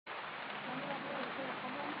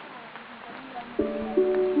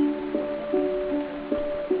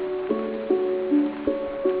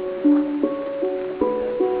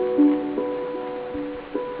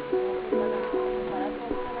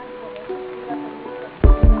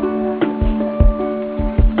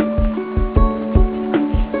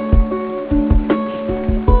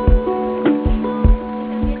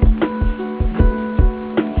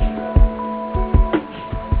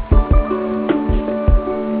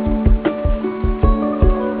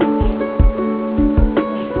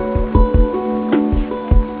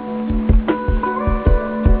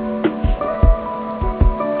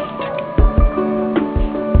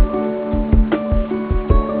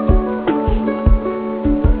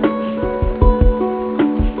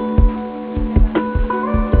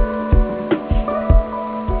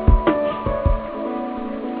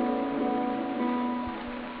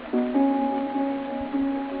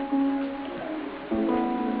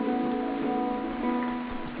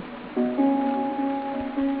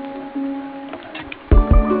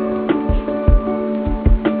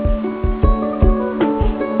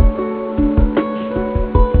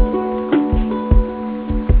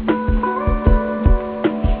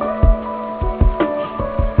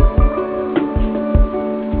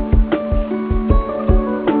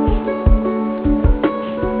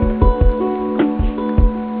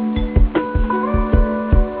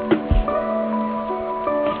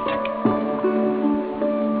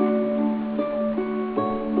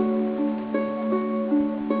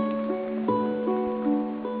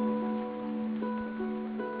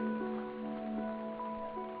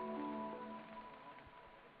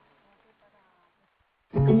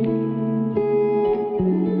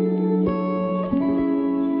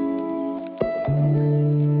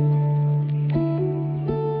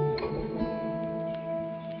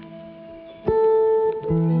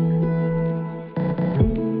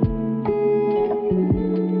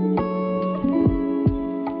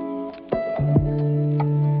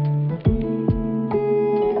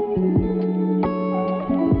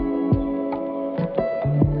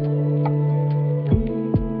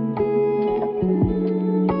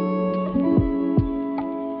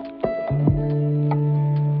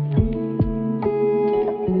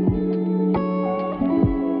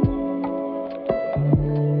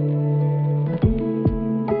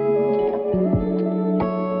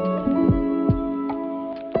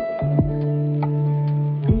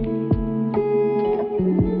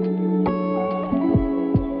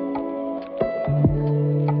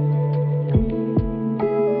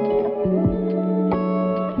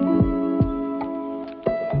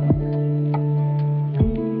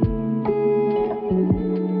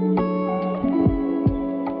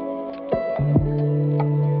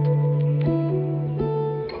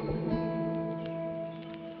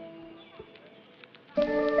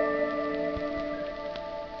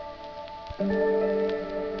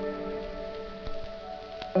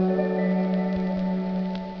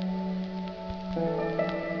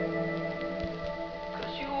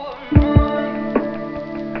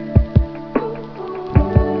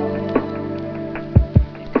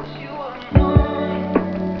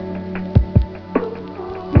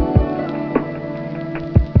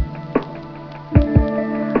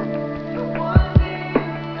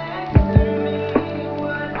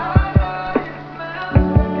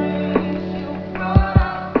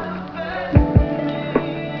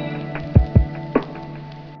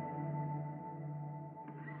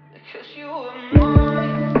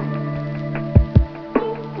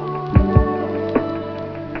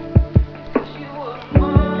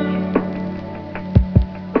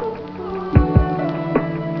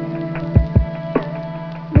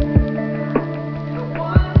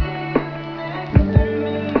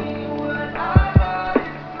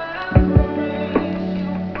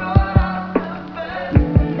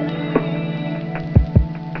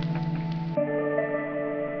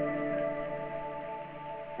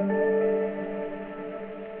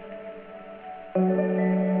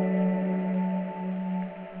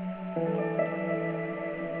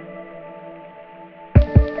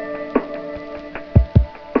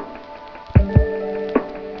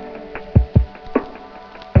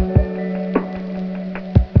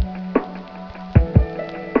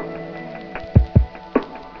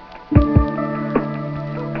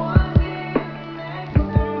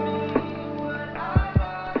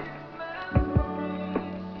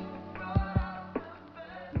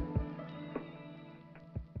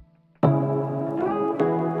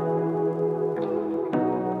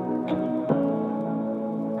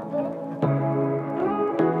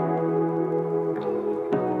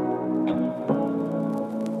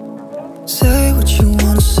Say what you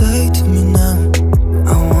wanna say to me now.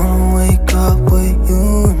 I wanna wake up with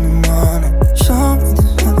you in the morning. Show me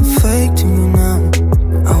there's nothing fake to me now.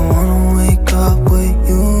 I wanna wake up with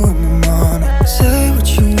you in the morning. Say what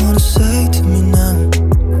you wanna say to me now.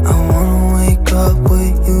 I wanna wake up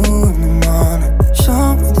with you in the morning.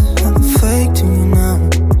 Show me there's nothing fake to me now.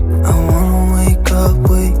 I wanna wake up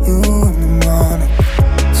with you in the morning.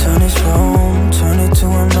 Turn this room, turn it to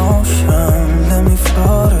an ocean. Let me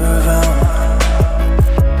float around.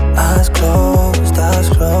 Eyes closed,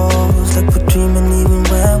 like we're dreaming even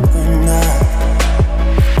when we're not.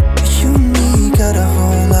 You and me got a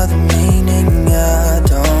whole other meaning, I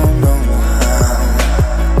don't know how.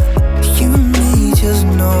 You and me just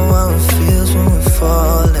know how it feels when we're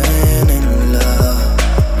falling in love.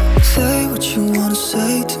 Say what you wanna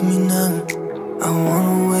say to me now. I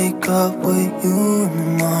wanna wake up with you in the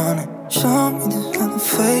morning. Show me there's nothing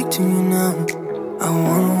fake to me now. I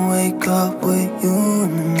wanna wake up with you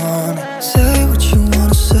in the morning. Say what you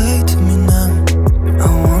wanna say to me now. I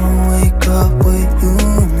wanna wake up with you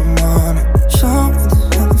in the morning. Show me there's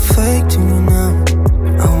nothing fake to me now.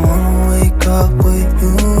 I wanna wake up with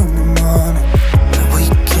you in the morning.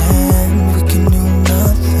 And we can do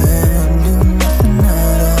nothing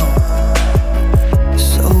at all.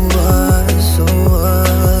 So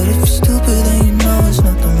what, if you're stupid then you know there's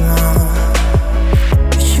nothing wrong.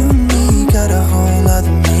 But you and me got a whole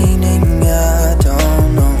other meaning, I don't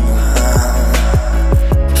know how.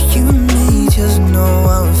 You and me just know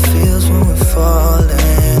how it feels when we're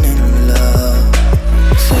falling in love.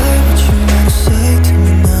 Say what you wanna say to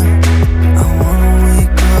me now. I wanna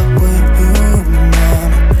wake up with you in the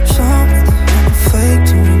morning. Show me there's nothing fake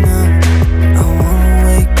to me now. I wanna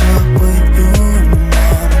wake up with you in the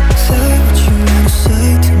morning. Say what you wanna say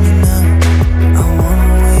to me now. I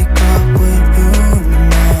wanna wake up with you in the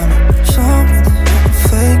morning. Show me there's nothing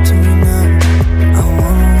fake to me now. I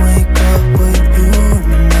wanna wake up with you in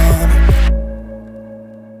the morning.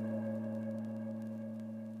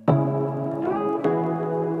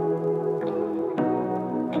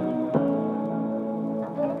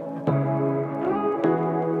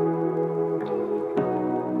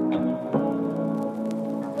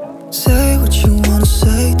 Say what you wanna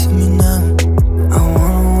say to me now. I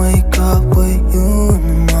wanna wake up with you in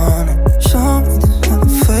the morning. Show me there's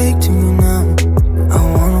nothing fake to me now. I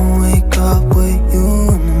wanna wake up with you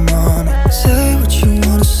in the morning. Say what you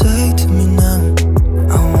wanna say to me now.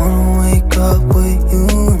 I wanna wake up with you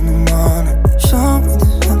in the morning. Show me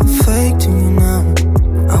there's nothing fake to me now.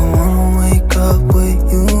 I wanna wake up with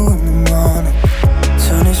you in the morning.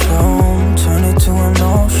 Turn this room, turn it to an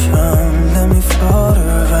ocean. Let me float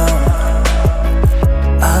around.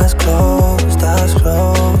 Eyes closed.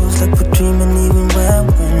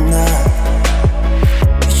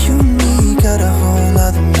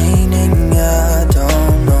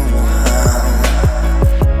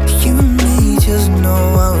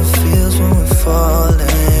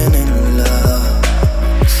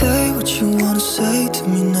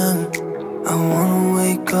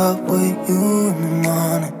 wake up with you in the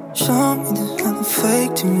morning. Show me there's nothing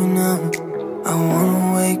fake to me now. I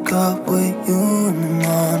wanna wake up with you in the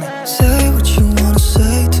morning. Say what you wanna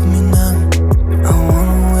say to